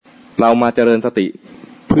เรามาเจริญสติ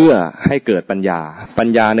เพื่อให้เกิดปัญญ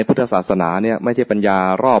าในพุทธศาสนาเนี่ยไม่ใช่ปัญญา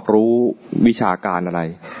รอบรู้วิชาการอะไร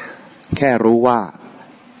แค่รู้ว่า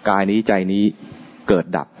กายนี้ใจนี้เกิด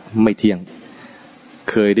ดับไม่เที่ยง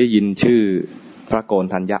เคยได้ยินชื่อพระโกณ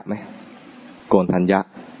ฑัญญะไหมโกณฑัญญะ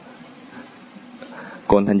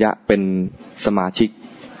เป็นสมาชิ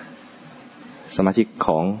กข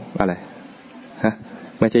องอะไรฮะ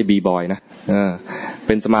ไม่ใช่บีบอยนะเ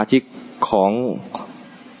ป็นสมาชิกของ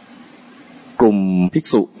กลุ่มภิก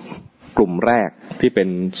ษุกลุ่มแรกที่เป็น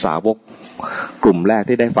สาวกกลุ่มแรก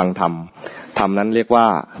ที่ได้ฟังธรรมนั้นเรียกว่า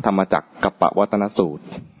ธรรมจักรกัปปวัตตนสูตร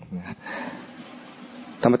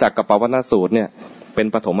ธรรมจักรกัปปวัตตนสูตรเนี่ยเป็น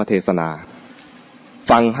ปฐมเทศนา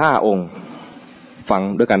ฟัง5องค์ฟัง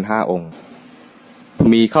ด้วยกัน5องค์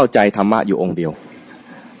มีเข้าใจธรรมะอยู่องค์เดียว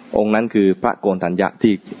องค์นั้นคือพระโกณฑัญญะ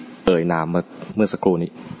ที่เอ่ยนามเมื่อสักครู่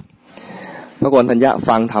นี้พระโกณฑัญญะ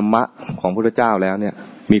ฟังธรรมะของพระพุทธเจ้าแล้วเนี่ย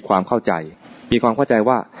มีความเข้าใจ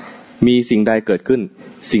ว่ามีสิ่งใดเกิดขึ้น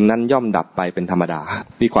สิ่งนั้นย่อมดับไปเป็นธรรมดา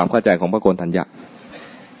มีความเข้าใจของพระโกณฑัญญะ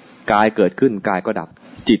กายเกิดขึ้นกายก็ดับ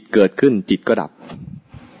จิตเกิดขึ้นจิตก็ดับ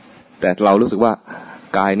แต่เรารู้สึกว่า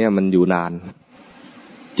กายเนี่ยมันอยู่นาน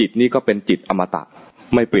จิตนี่ก็เป็นจิตอมตะ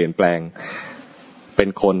ไม่เปลี่ยนแปลงเป็น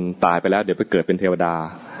คนตายไปแล้วเดี๋ยวไปเกิดเป็นเทวดา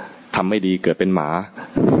ทำไม่ดีเกิดเป็นหมา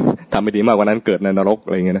ทำไม่ดีมากกว่านั้นเกิดในนรกอ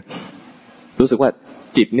ะไรอย่างเงี้ยนะรู้สึกว่า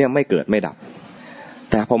จิตเนี่ยไม่เกิดไม่ดับ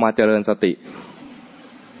แต่พอมาเจริญสติ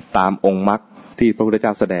ตามองค์มรรคที่พระพุทธเจ้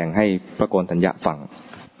าแสดงให้พระโกณฑัญญะฟัง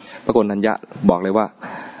พระโกณฑัญญะบอกเลยว่า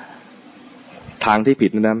ทางที่ผิด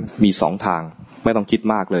นั้นมี2ทางไม่ต้องคิด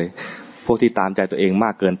มากเลยพวกที่ตามใจตัวเองม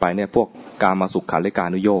ากเกินไปเนี่ยพวกกามสุขขันธิกา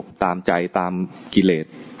นุโยคตามใจตามกิเลส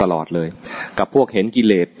ตลอดเลยกับพวกเห็นกิเ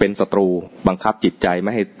ลสเป็นศัตรูบังคับจิตใจไ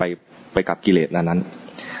ม่ให้ไปกับกิเลสนั้น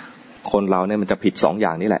คนเราเนี่ยมันจะผิด2อย่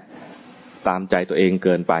างนี้แหละตามใจตัวเองเ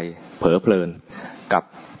กินไปเผลอเพลินกับ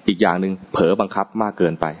อีกอย่างนึงเผลอบังคับมากเกิ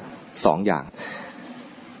นไป2อย่าง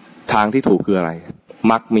ทางที่ถูกคืออะไร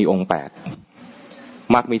มรรคมีองค์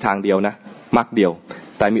8มรรคมีทางเดียวนะมรรคเดียว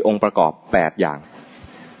แต่มีองค์ประกอบ8อย่าง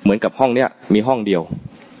เหมือนกับห้องเนี้ยมีห้องเดียว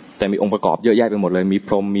แต่มีองค์ประกอบเยอะแยะไปหมดเลยมีพ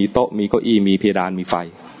รมมีโต๊ะมีเก้าอี้มีเพดานมีไฟ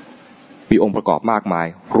มีองค์ประกอบมากมาย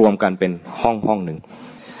รวมกันเป็นห้องหนึ่ง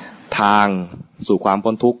ทางสู่ความ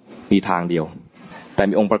พ้นทุกข์มีทางเดียวแต่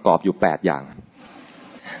มีองค์ประกอบอยู่8อย่าง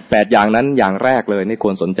8อย่างนั้นอย่างแรกเลยนี่ค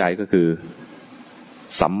วรสนใจก็คือ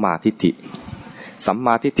สัมมาทิฏฐิสัมม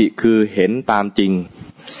าทิฏฐิคือเห็นตามจริง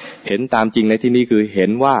ในที่นี้คือเห็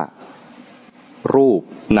นว่ารูป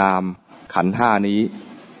นามขันธ์5นี้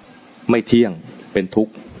ไม่เที่ยงเป็นทุก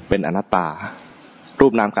ข์เป็นอนัตตารู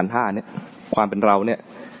ปนามขันธ์5เนี่ยความเป็นเราเนี่ย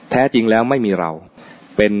แท้จริงแล้วไม่มีเรา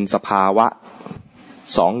เป็นสภาวะ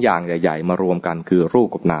2อย่างใหญ่ๆมารวมกันคือรูป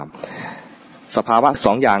กับนามสภาวะ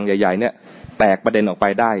2อย่างใหญ่ๆเนี่ยแตกประเด็นออกไป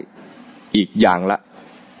ได้อีกอย่างละ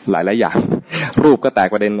หลายอย่างรูปก็แตก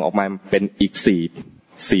ประเด็นออกมาเป็นอีก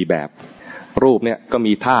4แบบรูปเนี่ยก็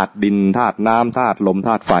มีธาตุดินธาตุน้ำธาตุลมธ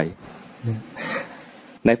าตุไฟ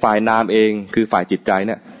ในฝ่ายนามเองคือฝ่ายจิตใจเ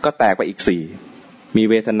นี่ยก็แตกไปอีก4มี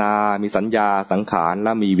เวทนามีสัญญาสังขารแล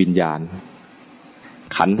ะมีวิญญาณ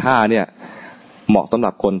ขันธ์5เนี่ยเหมาะสำห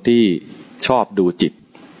รับคนที่ชอบดูจิต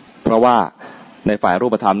เพราะว่าในฝ่ายรู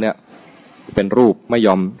ปธรรมเนี่ยเป็นรูปไม่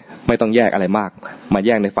ต้องแยกอะไรมากมาแย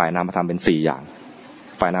กในฝ่ายนามธรรมเป็น4อย่าง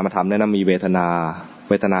ฝ่ายนามธรรมเนี่ยนะมีเวทนาเ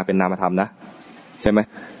ป็นนามธรรมนะใช่ไหม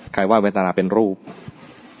ใครว่าเวทนาเป็นรูป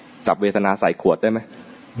จับเวทนาใส่ขวดได้ไหม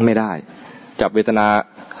ไม่ได้จับเวทนา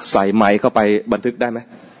ใส่ไมค์เข้าไปบันทึกได้ไหม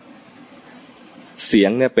เสีย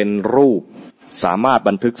งเนี่ยเป็นรูปสามารถ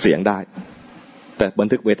บันทึกเสียงได้แต่บัน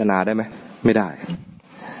ทึกเวทนาได้ไหมไม่ได้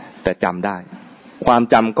แต่จำได้ความ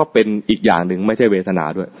จำก็เป็นอีกอย่างหนึ่งไม่ใช่เวทนา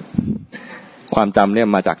ด้วยความจำเนี่ย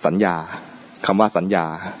มาจากสัญญาคำว่าสัญญา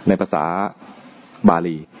ในภาษาบา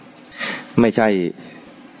ลีไม่ใ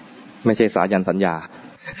ช่สายันสัญญา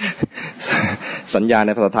สัญญาใน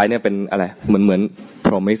ภาษาไทยเนี่ยเป็นอะไรเหมือน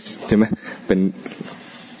promise ใช่ไหมเป็น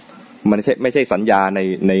มันไม่ใช่สัญญา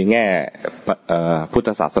ในแง่พุทธ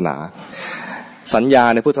ศาสนาสัญญา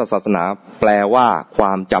ในพุทธศาสนาแปลว่าคว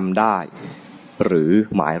ามจำได้หรือ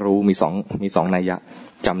หมายรู้มีสองนัยยะ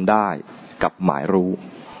จำได้กับหมายรู้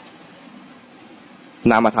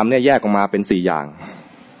นามธรรมเนี่ยแยกออกมาเป็น4อย่าง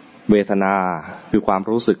เวทนาคือความ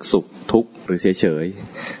รู้สึกสุขทุกข์หรือเฉย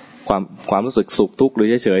ๆความรู้สึกสุขทุกข์หรือ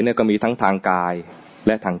เฉยๆเนี่ยก็มีทั้งทางกายแ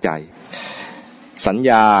ละทางใจสัญ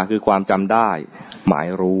ญาคือความจำได้หมาย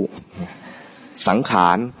รู้สังขา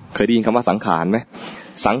รเคยได้ยินคำว่าสังขารไหม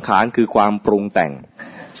สังขารคือความปรุงแต่ง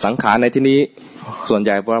สังขารในที่นี้ส่วนให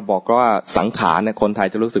ญ่เราบอกว่าสังขารเนี่ยคนไทย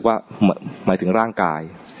จะรู้สึกว่าหมายถึงร่างกาย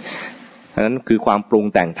ฉะนั้นคือความปรุง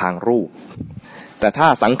แต่งทางรูปแต่ถ้า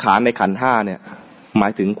สังขารในขันธ์5เนี่ยหมา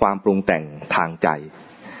ยถึงความปรุงแต่งทางใจ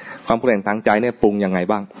ค ความปรุงแต่งทางใจเนี่ยปรุงยังไง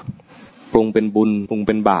บ้างปรุงเป็นบุญปรุงเ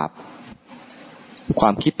ป็นบาปควา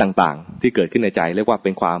มคิดต่างๆที่เกิดขึ้นในใจเรียกว่าเ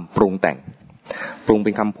ป็นความปรุงแต่งปรุงเ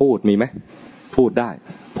ป็นคำพูดมีไหมพูดได้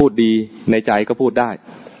พูดดีในใจก็พูดได้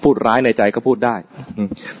พูดร้ายในใจก็พูดได้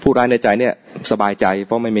พูดร้ายในใจเนี่ยสบายใจเพ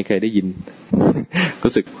ราะไม่มีใครได้ยิน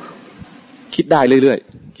รู้สึกคิดได้เรื่อย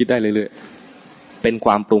ๆคิดได้เรื่อยๆเป็นค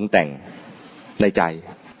วามปรุงแต่งในใจ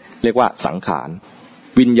เรียกว่าสังขาร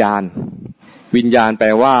วิญญาณวิญญาณแปล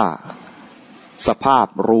ว่าสภาพ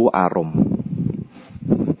รู้อารมณ์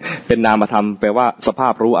เป็นนามธรรมแปลว่าสภา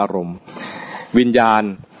พรู้อารมณ์วิญญาณ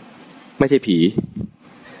ไม่ใช่ผี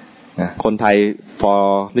คนไทยพอ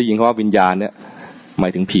ได้ยินคำว่าวิญญาณเนี่ยหมา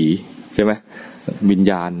ยถึงผีใช่ไหมวิญ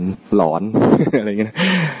ญาณหลอน อะไรเงี้ย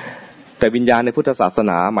แต่วิญญาณในพุทธศาส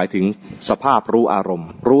นาหมายถึงสภาพรู้อารมณ์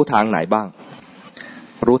รู้ทางไหนบ้าง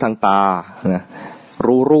รู้ทางตา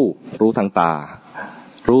รู้รูปรู้ทางตา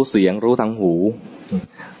รู้เสียงรู้ทางหู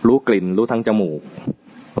รู้กลิ่นรู้ทางจมูก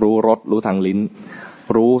รู้รสรู้ทางลิ้น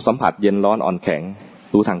รู้สัมผัสเย็นร้อนอ่อนแข็ง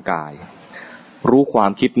รู้ทางกายรู้ควา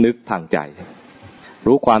มคิดนึกทางใจ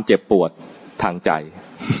รู้ความเจ็บปวดทางใจ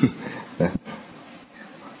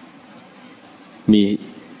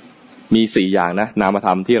มี4อย่างนะนามธร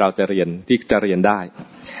รมที่เราจะเรียนได้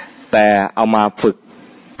แต่เอามาฝึก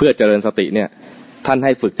เพื่อเจริญสติเนี่ยท่านใ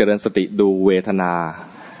ห้ฝึกเจริญสติดูเวทนา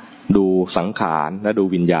ดูสังขารและดู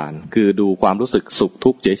วิญญาณคือดูความรู้สึกสุข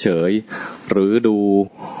ทุกข์เฉยๆหรือดู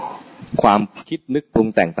ความคิดนึกปรุง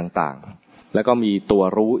แต่งต่างๆแล้วก็มีตัว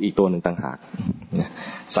รู้อีกตัวหนึ่งต่างหาก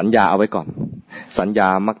สัญญาเอาไว้ก่อนสัญญา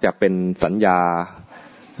มักจะเป็นสัญญา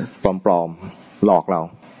ปลอมๆหลอกเรา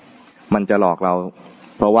มันจะหลอกเรา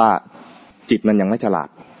เพราะว่าจิตมันยังไม่ฉลาด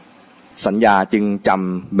สัญญาจึงจ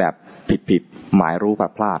ำแบบผิดๆหมายรู้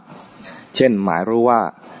พลาดเช่นหมายรู้ว่า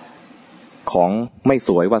ของไม่ส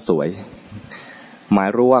วยว่าสวยหมาย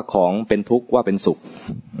รู้ว่าของเป็นทุกข์ว่าเป็นสุข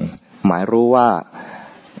หมายรู้ว่า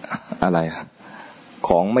อะไรข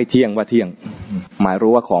องไม่เที่ยงว่าเที่ยงหมาย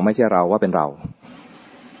รู้ว่าของไม่ใช่เราว่าเป็นเรา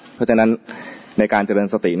เพราะฉะนั้นในการเจริญ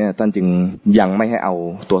สติเนี่ยท่านจึงยังไม่ให้เอา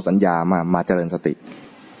ตัวสัญญามาเจริญสติ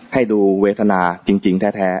ให้ดูเวทนาจริง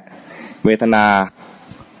ๆแท้ๆเวทนา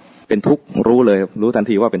เป็นทุกข์รู้เลยรู้ทัน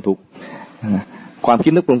ทีว่าเป็นทุกข์ความคิ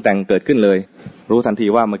ดนึกปรุงแต่งเกิดขึ้นเลยรู้ทันที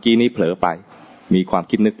ว่าเมื่อกี้นี้เผลอไปมีความ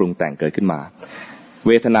คิดนึกปรุงแต่งเกิดขึ้นมาเ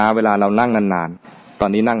วทนาเวลาเรานั่งนานๆตอน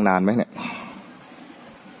นี้นั่งนานไหมเนี่ย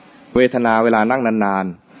เวทนาเวลานั่งนาน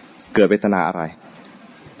ๆเกิดเวทนาอะไร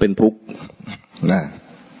เป็นทุกข์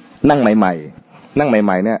นั่งใหม่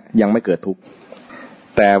ๆเนี่ยยังไม่เกิดทุกข์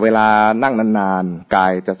แต่เวลานั่งนานๆกา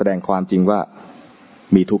ยจะแสดงความจริงว่า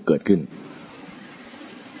มีทุกข์เกิดขึ้น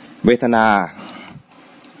เวทนา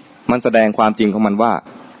มันแสดงความจริงของมันว่า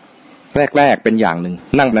แรกๆเป็นอย่างหนึ่ง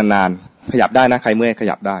นั่งนานๆขยับได้นะใครเมื่อยข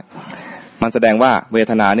ยับได้มันแสดงว่าเว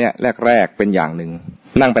ทนาเนี่ยแรกๆเป็นอย่างหนึ่ง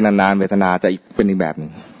นั่งไปนานๆเวทนาจะเป็นอีกแบบหนึ่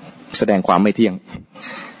งแสดงความไม่เที่ยง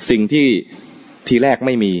สิ่งที่ทีแรกไ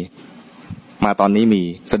ม่มีมาตอนนี้มี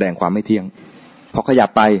แสดงความไม่เที่ยงพอขยับ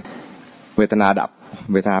ไปเวทนาดับ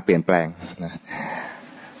เวทนาเปลี่ยนแปลงนะ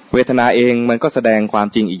เวทนาเองมันก็แสดงความ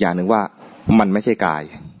จริงอีกอย่างหนึ่งว่ามันไม่ใช่กาย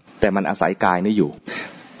แต่มันอาศัยกายนี่อยู่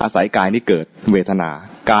อาศัยกายนี่เกิดเวทนา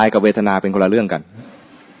กายกับเวทนาเป็นคนละเรื่องกัน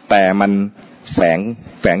แต่มันแ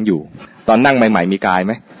ฝงอยู่ตอนนั่งใหม่ๆมีกายไ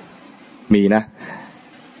หมมีนะ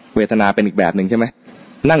เวทนาเป็นอีกแบบหนึ่งใช่ไหม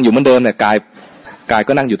นั่งอยู่เหมือนเดิมเนี่ยกาย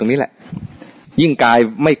ก็นั่งอยู่ตรงนี้แหละยิ่งกาย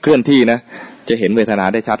ไม่เคลื่อนที่นะจะเห็นเวทนา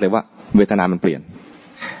ได้ชัดเลยว่าเวทนามันเปลี่ยน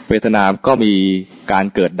เวทนาก็มีการ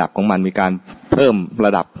เกิดดับของมันมีการเพิ่มร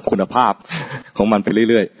ะดับคุณภาพของมันไป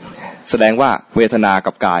เรื่อยๆแสดงว่าเวทนา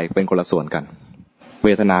กับกายเป็นคนละส่วนกันเว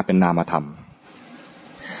ทนาเป็นนามธรรม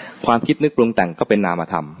ความคิดนึกปรุงแต่งก็เป็นนาม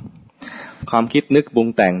ธรรมความคิดนึกปรุง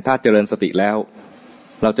แต่งถ้าเจริญสติแล้ว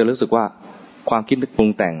เราจะรู้สึกว่าความคิดนึกปรุง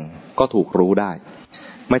แต่งก็ถูกรู้ได้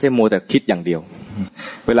ไม่ใช่มัวแต่คิดอย่างเดียว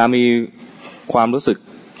เวลามีความรู้สึก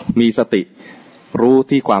มีสติรู้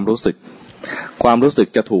ที่ความรู้สึกความรู้สึก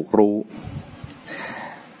จะถูกรู้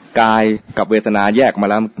กายกับเวทนาแยกมา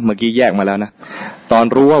แล้วเมื่อกี้แยกมาแล้วนะตอน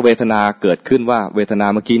รู้ว่าเวทนาเกิดขึ้นว่าเวทนา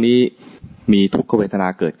เมื่อกี้นี้มีทุกขเวทนา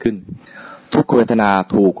เกิดขึ้นทุกขเวทนา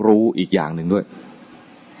ถูกรู้อีกอย่างหนึ่งด้วย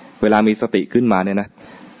เวลามีสติขึ้นมาเนี่ยนะ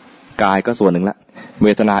กายก็ส่วนหนึ่งละเว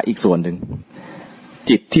ทนาอีกส่วนหนึ่ง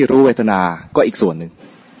จิตที่รู้เวทนาก็อีกส่วนหนึ่ง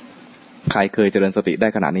ใครเคยเจริญสติได้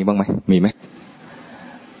ขนาดนี้บ้างไหมมีไหม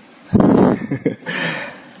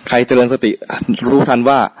ใครเจริญสติรู้ทัน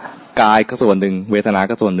ว่ากายก็ส่วนหนึ่งเวทนา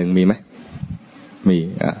ก็ส่วนหนึ่งมีไหมมี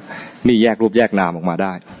นี่แยกรูปแยกนามออกมาไ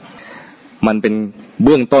ด้มันเป็นเ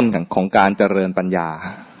บื้องต้นของการเจริญปัญญา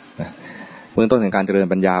เบื้องต้นของการเจริญ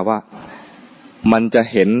ปัญญาว่ามันจะ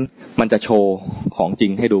เห็นมันจะโชว์ของจริ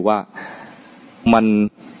งให้ดูว่ามัน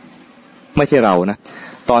ไม่ใช่เรานะ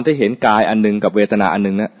ตอนที่เห็นกายอันนึงกับเวทนาอัน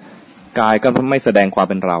นึงนะกายก็ไม่แสดงความ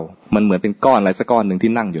เป็นเรามันเหมือนเป็นก้อนอะไรสักก้อนหนึ่ง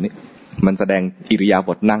ที่นั่งอยู่นี่มันแสดงอิริยาบ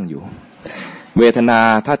ถนั่งอยู่เวทนา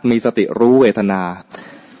ถ้ามีสติรู้เวทนา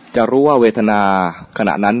จะรู้ว่าเวทนาขณ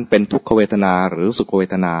ะนั้นเป็นทุกขเวทนาหรือสุขเว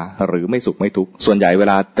ทนาหรือไม่สุขไม่ทุกข์ส่วนใหญ่เว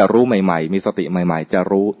ลาจะรู้ใหม่ๆมีสติใหม่ๆจะ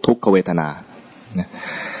รู้ทุกขเวทนา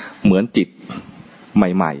เหมือนจิตใ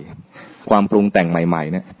หม่ๆความปรุงแต่งใหม่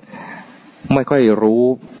ๆเนี่ยไม่ค่อยรู้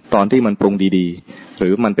ตอนที่มันปรุงดีๆหรื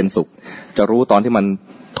อมันเป็นสุขจะรู้ตอนที่มัน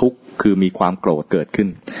ทุกข์คือมีความโกรธเกิดขึ้น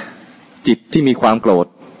จิตที่มีความโกรธ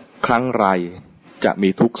ครั้งไรจะมี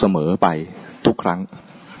ทุกข์เสมอไปทุกครั้ง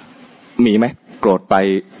มีไหมโกรธไป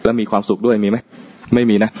แล้วมีความสุขด้วยมีไหมไม่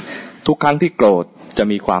มีนะทุกครั้งที่โกรธจะ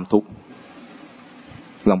มีความทุกข์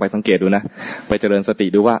ลองไปสังเกตดูนะไปเจริญสติ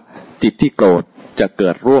ดูว่าจิตที่โกรธจะเกิ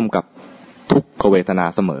ดร่วมกับทุกขเวทนา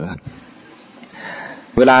เสมอ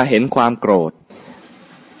เวลาเห็นความโกรธ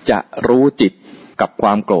จะรู้จิตกับคว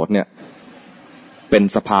ามโกรธเนี่ยเป็น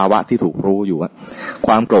สภาวะที่ถูกรู้อยู่ว่าค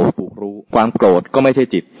วามโกรธถูกรู้ความโกรธก็ไม่ใช่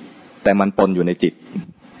จิตแต่มันปนอยู่ในจิต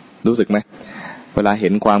รู้สึกไหมเวลาเห็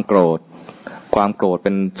นความโกรธเ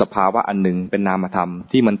ป็นสภาวะอันหนึ่งเป็นนามธรรม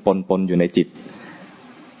ที่มันปนอยู่ในจิต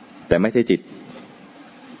แต่ไม่ใช่จิต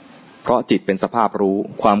เพราะจิตเป็นสภาพรู้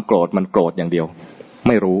ความโกรธมันโกรธอย่างเดียวไ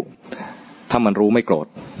ม่รู้ถ้ามันรู้ไม่โกรธ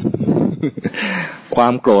ควา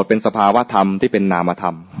มโกรธเป็นสภาวะธรรมที่เป็นนามธร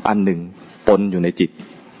รมอันหนึ่งปนอยู่ในจิต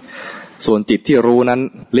ส่วนจิตที่รู้นั้น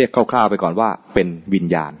เรียกคร่าวๆไปก่อนว่าเป็นวิญ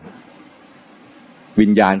ญาณวิ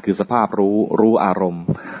ญญาณคือสภาพรู้อารมณ์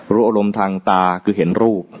รู้อารมณ์ทางตาคือเห็น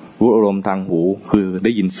รูปรู้อารมณ์ทางหูคือไ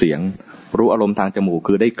ด้ยินเสียงรู้อารมณ์ทางจมูก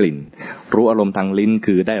คือได้กลิ่นรู้อารมณ์ทางลิ้น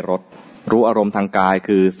คือได้รสรู้อารมณ์ทางกาย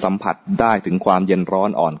คือสัมผัสได้ถึงความเย็นร้อน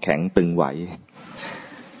อ่อนแข็งตึงไหว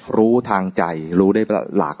รู้ทางใจรู้ได้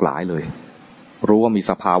หลากหลายเลยรู้ว่ามี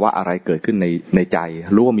สภาวะอะไรเกิดขึ้นในใจ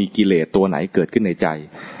รู้ว่ามีกิเลสตัวไหนเกิดขึ้นในใจ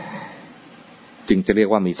จึงจะเรียก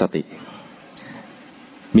ว่ามีสติ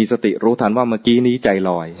รู้ทันว่าเมื่อกี้นี้ใจ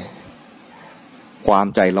ลอยความ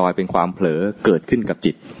ใจลอยเป็นความเผลอเกิดขึ้นกับ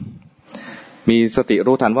จิตมีสติ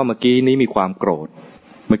รู้ทันว่าเมื่อกี้นี้มีความโกรธ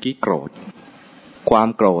เมื่อกี้โกรธความ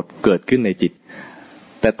โกรธเกิดขึ้นในจิต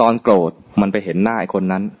แต่ตอนโกรธมันไปเห็นหน้าไอ้คน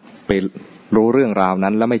นั้นไปรู้เรื่องราว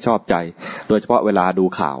นั้นแล้วไม่ชอบใจโดยเฉพาะเวลาดู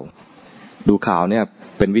ข่าวเนี่ย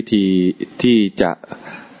เป็นวิธีที่จะ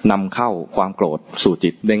นำเข้าความโกรธสู่จิ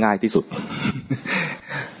ตได้ง่ายที่สุด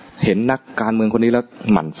เห็นนักการเมืองคนนี้แล้ว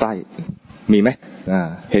หมั่นไส้มีไหม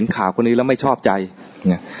เห็นข่าวคนนี้แล้วไม่ชอบใจ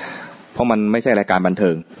เนี่ยเพราะมันไม่ใช่รายการบันเทิ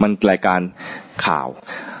งมันรายการข่าว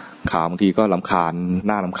บางทีก็รำคาญ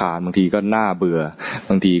น่ารำคาญบางทีก็น่าเบื่อ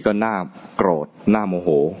บางทีก็น่าโกรธน่าโมโห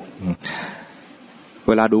เ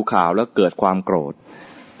วลาดูข่าวแล้วเกิดความโกรธ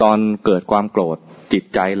ตอนเกิดความโกรธจิต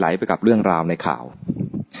ใจไหลไปกับเรื่องราวในข่าว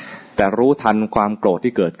แต่รู้ทันความโกรธ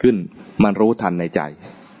ที่เกิดขึ้นมันรู้ทันในใจ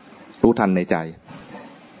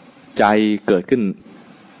ใจเกิดขึ้น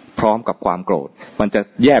พร้อมกับความโกรธมันจะ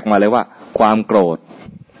แยกมาเลยว่าความโกรธ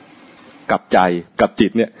กับใจกับจิ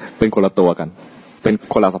ตเนี่ยเป็นคนละตัวกันเป็น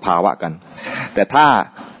คนละสภาวะกันแต่ถ้า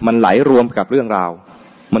มันไหลรวมกับเรื่องราว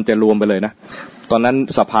มันจะรวมไปเลยนะตอนนั้น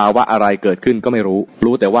สภาวะอะไรเกิดขึ้นก็ไม่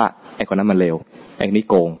รู้แต่ว่าไอ้คนนั้นมันเลวไอ้นี้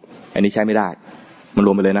โกงไอ้นี้ใช้ไม่ได้มันร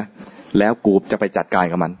วมไปเลยนะแล้วกูจะไปจัดการ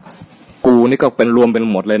กับมันกูนี่ก็เป็นรวมเป็น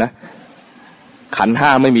หมดเลยนะขันธ์ห้า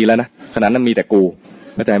ไม่มีแล้วนะขณะนั้นมีแต่กู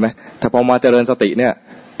เข้าใจไหมถ้าพอมาเจริญสติเนี่ย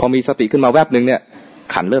พอมีสติขึ้นมาแวบนึงเนี่ย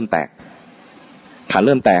ขันธ์เริ่มแตก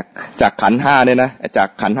จากขันธ์ห้าเนี่ยนะจาก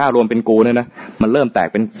ขันธ์ห้ารวมเป็นกูเนี่ยนะมันเริ่มแตก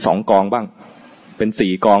เป็น2กองบ้างเป็น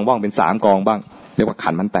4กองบ้างเป็น3กองบ้างเรียกว่า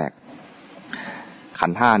ขันธ์มันแตกขั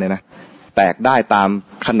นธ์ห้าเนี่ยนะแตกได้ตาม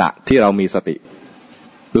ขณะที่เรามีสติ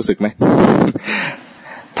รู้สึกไหม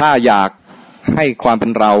ถ้าอยากให้ความเป็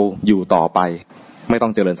นเราอยู่ต่อไปไม่ต้อ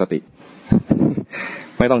งเจริญสติ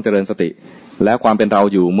ไม่ต้องเจริญสติแล้วความเป็นเรา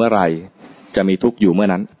อยู่เมื่อไหร่จะมีทุกข์อยู่เมื่อ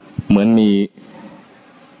นั้นเหมือนมี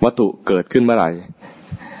วัตถุเกิดขึ้นเมื่อไหร่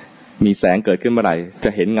มีแสงเกิดขึ้นเมื่อไหร่จะ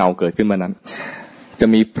เห็นเงาเกิดขึ้นเมื่อนั้นจะ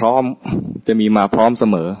มีมาพร้อมเส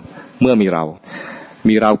มอเมื่อมีเร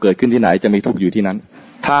าเกิดขึ้นที่ไหนจะมีทุกข์อยู่ที่นั้น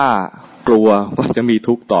ถ้ากลัวว่าจะมี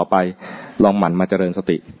ทุกข์ต่อไปลองหมั่นมาเจริญส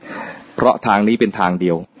ติเพราะทางนี้เป็นทางเดี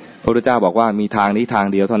ยวพระพุทธเจ้าบอกว่ามีทางนี้ทาง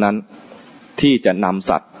เดียวเท่านั้นที่จะนำ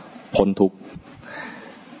สัตว์พ้นทุกข์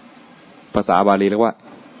ภาษาบาลีเรียกว่า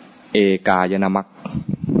เอกายนมัค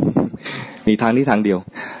มีทางนี้ทางเดียว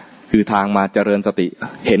คือทางมาเจริญสติ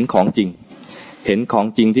เห็นของจริ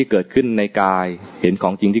งที่เกิดขึ้นในกายเห็นขอ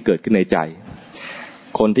งจริงที่เกิดขึ้นในใจ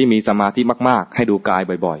คนที่มีสมาธิมากๆให้ดูกาย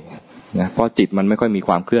บ่อยๆนะเพราะจิตมันไม่ค่อยมีค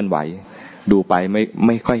วามเคลื่อนไหวดูไปไ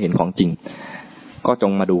ม่ค่อยเห็นของจริงก็จ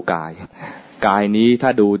งมาดูกายนี้ถ้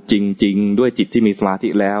าดูจริงๆด้วยจิตที่มีสมาธิ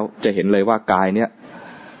แล้วจะเห็นเลยว่ากายเนี้ย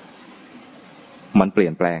มันเปลี่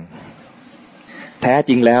ยนแปลงแท้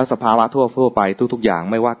จริงแล้วสภาวะทั่วไปทุกๆอย่าง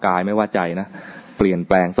ไม่ว่ากายไม่ว่าใจนะเปลี่ยนแ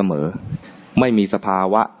ปลงเสมอไม่มีสภา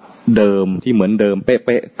วะเดิมที่เหมือนเดิมเ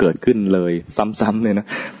ป๊ะๆเกิดขึ้นเลยซ้ำๆเนี่ยนะ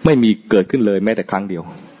ไม่มีเกิดขึ้นเลยแม้แต่ครั้งเดียว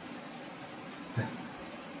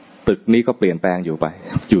ตึกนี้ก็เปลี่ยนแปลงอ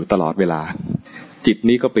ยู่ตลอดเวลาจิต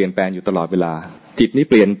นี้ก็เปลี่ยนแปลงอยู่ตลอดเวลาจิตนี้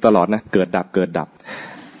เปลี่ยนตลอดนะเกิดดับ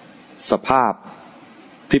สภาพ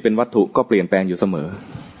ที่เป็นวัตถุก็เปลี่ยนแปลงอยู่เสมอ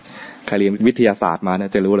ใครเรียนวิทยาศาสตร์มาเนี่ย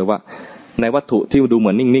จะรู้เลยว่าในวัตถุที่ดูเหมื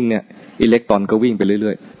อนนิ่งๆเนี่ยอิเล็กตรอนก็วิ่งไปเ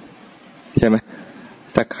รื่อยๆใช่ไหม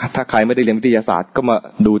ถ้าใครไม่ได้เรียนวิทยาศาสตร์ก็มา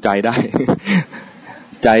ดูใจได้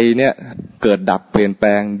ใจเนี่ยเกิดดับเปลี่ยนแปล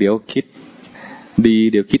งเดี๋ยวคิดดี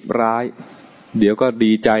เดี๋ยวคิดร้ายเดี๋ยวก็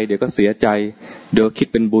ดีใจเดี๋ยวก็เสียใจเดี๋ยวคิด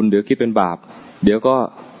เป็นบุญเดี๋ยวคิดเป็นบาปเดี๋ยวก็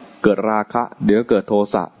เกิดราคะเดี๋ยวเกิดโท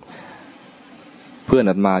สะเพื่อน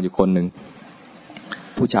อาตมาอยู่คนหนึ่ง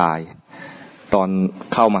ผู้ชายตอน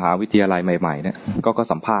เข้ามหาวิทยาลัยใหม่ๆเนี่ยก็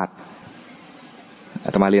สัมภาษณ์อา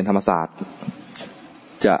ตมาเรียนธรรมศาสตร์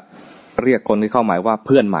จะเรียกคนที่เข้าใหม่ว่าเ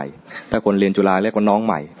พื่อนใหม่ถ้าคนเรียนจุฬาเรียกว่าน้องใ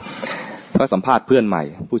หม่ก็สัมภาษณ์เพื่อนใหม่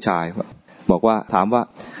ผู้ชายบอกว่าถามว่า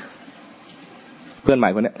เพื่อนใหม่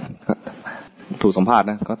คนนี้ถูกสัมภาษณ์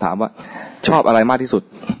นะก็ถามว่าชอบอะไรมากที่สุด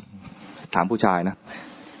ถามผู้ชายนะ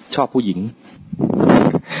ชอบผู้หญิง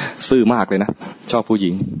ซื่อมากเลยนะชอบผู้ห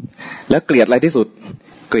ญิงแล้วเกลียดอะไรที่สุด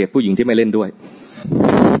เกลียดผู้หญิงที่ไม่เล่นด้วย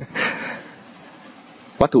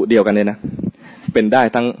วัตถุเดียวกันเลยนะเป็นได้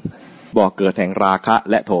ทั้งบ่อเกิดแห่งราคะ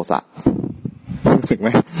และโทสะรู้สึกไหม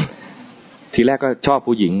ทีแรกก็ชอบ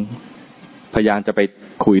ผู้หญิงพยายามจะไป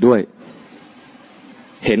คุยด้วย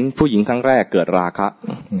เห็นผู้หญิงครั้งแรกเกิดราคะ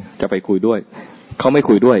จะไปคุยด้วยเขาไม่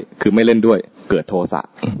คุยด้วยคือไม่เล่นด้วยเกิดโทสะ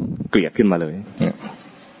เกลียดขึ้นมาเลย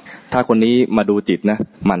ถ้าคนนี้มาดูจิตนะ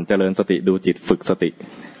มันเจริญสติดูจิตฝึกสติ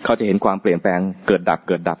เขาจะเห็นความเปลี่ยนแปลงเกิดดับ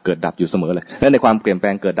อยู่เสมอเลยและในความเปลี่ยนแปล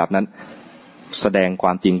งเกิดดับนั้นแสดงคว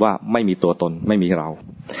ามจริงว่าไม่มีตัวตนไม่มีเรา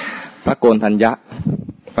พระโกณฑัญญ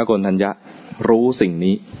ะรู้สิ่ง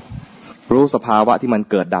นี้รู้สภาวะที่มัน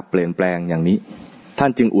เกิดดับเปลี่ยนแปลงอย่างนี้ท่า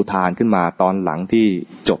นจึงอุทานขึ้นมาตอนหลังที่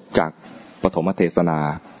จบจากปฐมเทศนา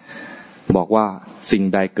บอกว่าสิ่ง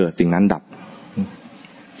ใดเกิดสิ่งนั้นดับ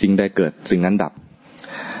สิ่งใดเกิดสิ่งนั้นดับ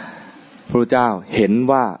พระเจ้าเห็น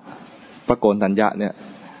ว่าพระโกณฑัญญะเนี่ย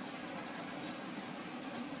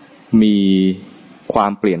มีควา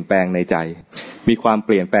มเปลี่ยนแปลงในใจมีความเป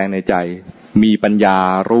ลี่ยนแปลงในใจมีปัญญา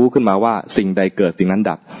รู้ขึ้นมาว่าสิ่งใดเกิดสิ่งนั้น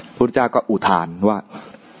ดับพระเจ้าก็อุทานว่า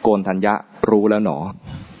โกณฑัญญะรู้แล้วหนอ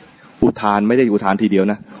อุทานไม่ได้อุทานทีเดียว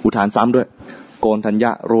นะอุทานซ้ำด้วยโกณฑัญญ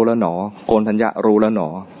ะรู้แล้วหนอโกณฑัญญะรู้แล้วหนอ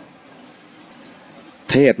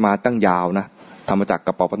เทศมาตั้งยาวนะธรรมจักร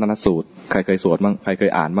กับปวัตตนสูตรใครเคยสวดมั้งใครเค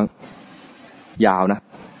ยอ่านมั้งยาวนะ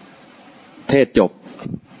เทศจบ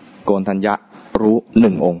โกณฑัญญะรู้ห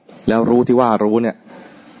นึ่งองค์แล้วรู้ที่ว่ารู้เนี่ย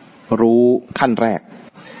รู้ขั้นแรก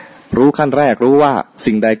รู้ว่า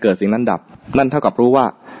สิ่งใดเกิดสิ่งนั้นดับนั่นเท่ากับรู้ว่า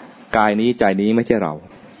กายนี้ใจนี้ไม่ใช่เรา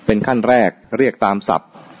เป็นขั้นแรกเรียกตามศัพท์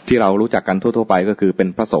ที่เรารู้จักกันทั่วๆไปก็คือเป็น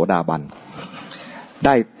พระโสดาบันไ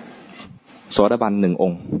ด้โสดาบันหนึ่งอ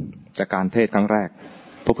งค์จากการเทศครั้งแรก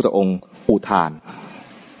พระพุทธองค์อุทาน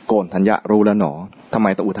โกณฑัญญะรู้แล้วหนอทำไม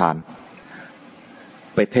ต้องอุทาน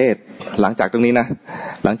ไปเทศหลังจากตรงนี้นะ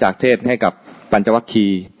หลังจากเทศให้กับปัญจวัคคี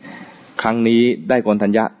ย์ครั้งนี้ได้โกณฑั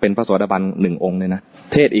ญญะเป็นพระโสดาบันหนึ่งองค์เลยนะ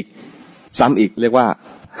เทศอีกซ้ำอีกเรียกว่า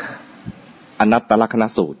อนัตตลักขณ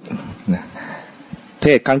สูตรเท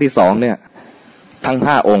ศครั้งที่สองเนี่ยทั้ง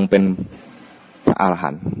5องค์เป็นพระอรหั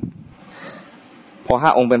นต์พอ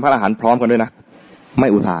5องค์เป็นพระอรหันต์พร้อมกันด้วยนะไม่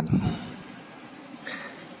อุทาน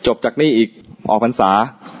จบจากนี้อีกออกพรรษา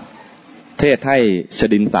เทศให้ช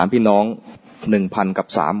ดิน3พี่น้อง 1,000 กับ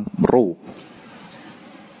3รูป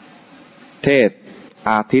เทศ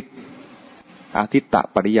อาทิตต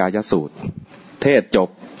ปริยายสูตรเทศจบ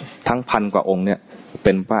ทั้ง1,000 กว่าองค์เนี่ยเ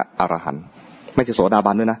ป็นพระอรหันต์ไม่ใช่โสดา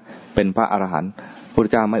บันด้วยนะเป็นพระอรหันต์พระพุทธ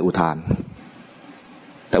เจ้าไม่อุทาน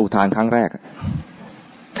แต่อุทานครั้งแรก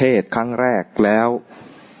เทศครั้งแรกแล้ว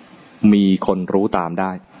มีคนรู้ตามไ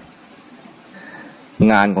ด้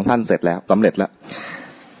งานของท่านเสร็จแล้วสำเร็จแล้ว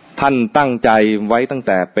ท่านตั้งใจไว้ตั้งแ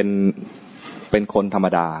ต่เป็นคนธรรม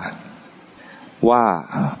ดาว่า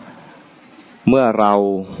เมื่อเรา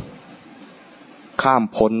ข้าม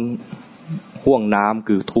พ้นห่วงน้ำ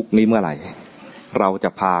คือทุกข์นี้เมื่อไหร่เราจะ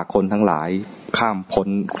พาคนทั้งหลายข้ามพ้น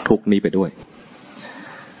ทุกข์นี้ไปด้วย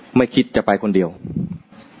ไม่คิดจะไปคนเดียว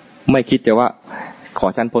ไม่คิดจะว่าขอ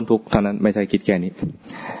ฉันพ้นทุกข์เท่านั้นไม่ใช่คิดแค่นี้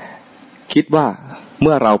คิดว่าเ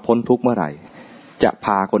มื่อเราพ้นทุกข์เมื่อไหร่จะพ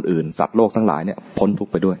าคนอื่นสัตว์โลกทั้งหลายเนี่ยพ้นทุก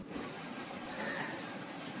ข์ไปด้วย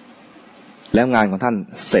แล้วงานของท่าน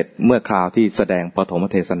เสร็จเมื่อคราวที่แสดงปฐม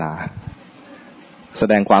เทศนา แส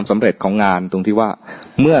ดงความสำเร็จของงานตรงที่ว่า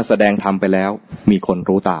เมื่อแสดงธรรมไปแล้วมีคน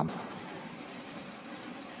รู้ตาม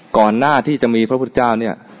ก่อนหน้าที่จะมีพระพุทธเจ้าเนี่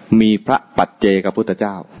ยมีพระปัจเจกพุทธเ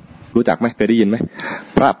จ้ารู้จักไหมเคยได้ยินไหม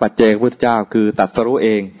พระปัจเจกพุทธเจ้าคือตรัสรู้เอ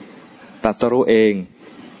ง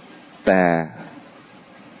แต่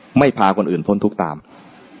ไม่พาคนอื่นพ้นทุกข์ตาม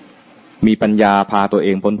มีปัญญาพาตัวเอ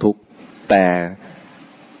งพ้นทุกข์แต่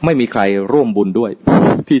ไม่มีใครร่วมบุญด้วย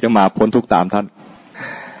ที่จะมาพ้นทุกข์ตามท่าน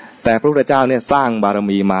แต่พระพุทธเจ้าเนี่ยสร้างบาร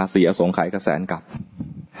มีมา4 อสงไขยกแสนกับ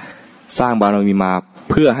สร้างบารมีมา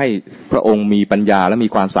เพื่อให้พระองค์มีปัญญาและมี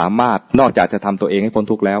ความสามารถนอกจากจะทำตัวเองให้พ้น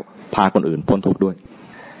ทุกข์แล้วพาคนอื่นพ้นทุกข์ด้วย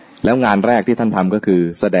แล้วงานแรกที่ท่านทำก็คือ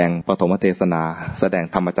แสดงปฐมเทศนาแสดง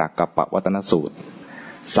ธรรมจักรกัปปวัตนสูตร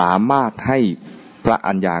สามารถให้พระ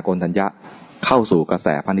อัญญาโกณฑัญญะเข้าสู่กระแส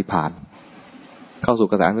พระนิพพาน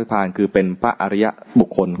คือเป็นพระอริยบุค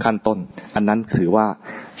คลขั้นต้นอันนั้นถือว่า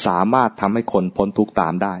สามารถทำให้คนพ้นทุกข์ตา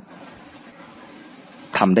มได้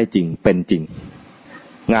ทำได้จริงเป็นจริง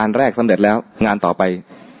งานแรกสำเร็จแล้วงานต่อไป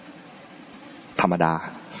ธรรมดา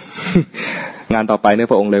งานต่อไปเนี่ย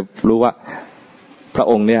พระองค์เลยรู้ว่าพระ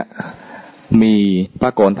องค์เนี่ยมีพร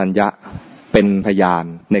ะโกณฑัญญะเป็นพยาน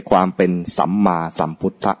ในความเป็นสัมมาสัมพุ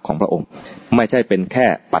ทธะของพระองค์ไม่ใช่เป็นแค่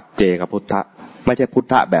ปัจเจกพุทธะไม่ใช่พุท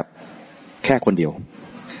ธะแบบแค่คนเดียว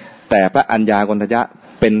แต่พระอัญญาโกณฑัญญะ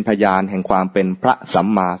เป็นพยานแห่งความเป็นพระสัม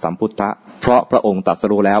มาสัมพุทธะเพราะพระองค์ตรัส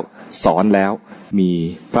รู้แล้วสอนแล้วมี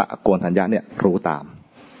พระโกณฑัญญะเนี่ยรู้ตาม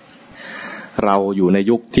เราอยู่ใน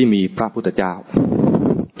ยุคที่มีพระพุทธเจ้า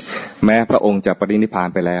แม้พระองค์จะปรินิพพาน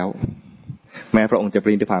ไปแล้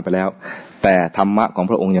วแต่ธรรมะของ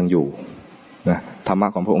พระองค์ยังอยู่นะธรรมะ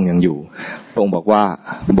ของพระองค์ยังอยู่พระองค์บอ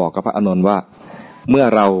กกับพระอานนท์ว่าเมื่อ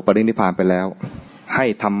เราปรินิพพานไปแล้วให้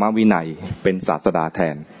ธรรมวินัยเป็นศาสดาแท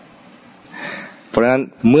นเพราะฉะนั้น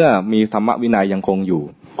เมื่อมีธรรมวินัยยังคงอยู่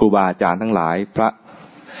ครูบาอาจารย์ทั้งหลายพระ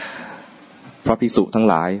ภิกษุทั้ง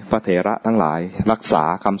หลายพระเถระทั้งหลายรักษา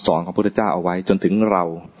คำสอนของพระพุทธเจ้าเอาไว้จนถึงเรา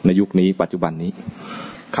ในยุคนี้ปัจจุบันนี้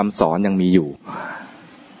คำสอนยังมีอยู่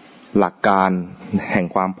หลักการแห่ง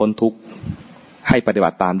ความพ้นทุกข์ให้ปฏิบั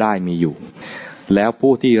ติตามได้มีอยู่แล้ว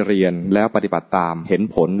ผู้ที่เรียนแล้วปฏิบัติตามเห็น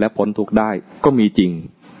ผลและพ้นทุกข์ได้ก็มีจริง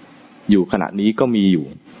อยู่ขณะนี้ก็มีอยู่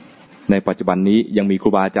ในปัจจุบันนี้ยังมีครู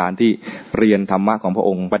บาอาจารย์ที่เรียนธรรมะของพระอ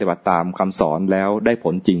งค์ปฏิบัติตามคำสอนแล้วได้ผ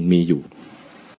ลจริงมีอยู่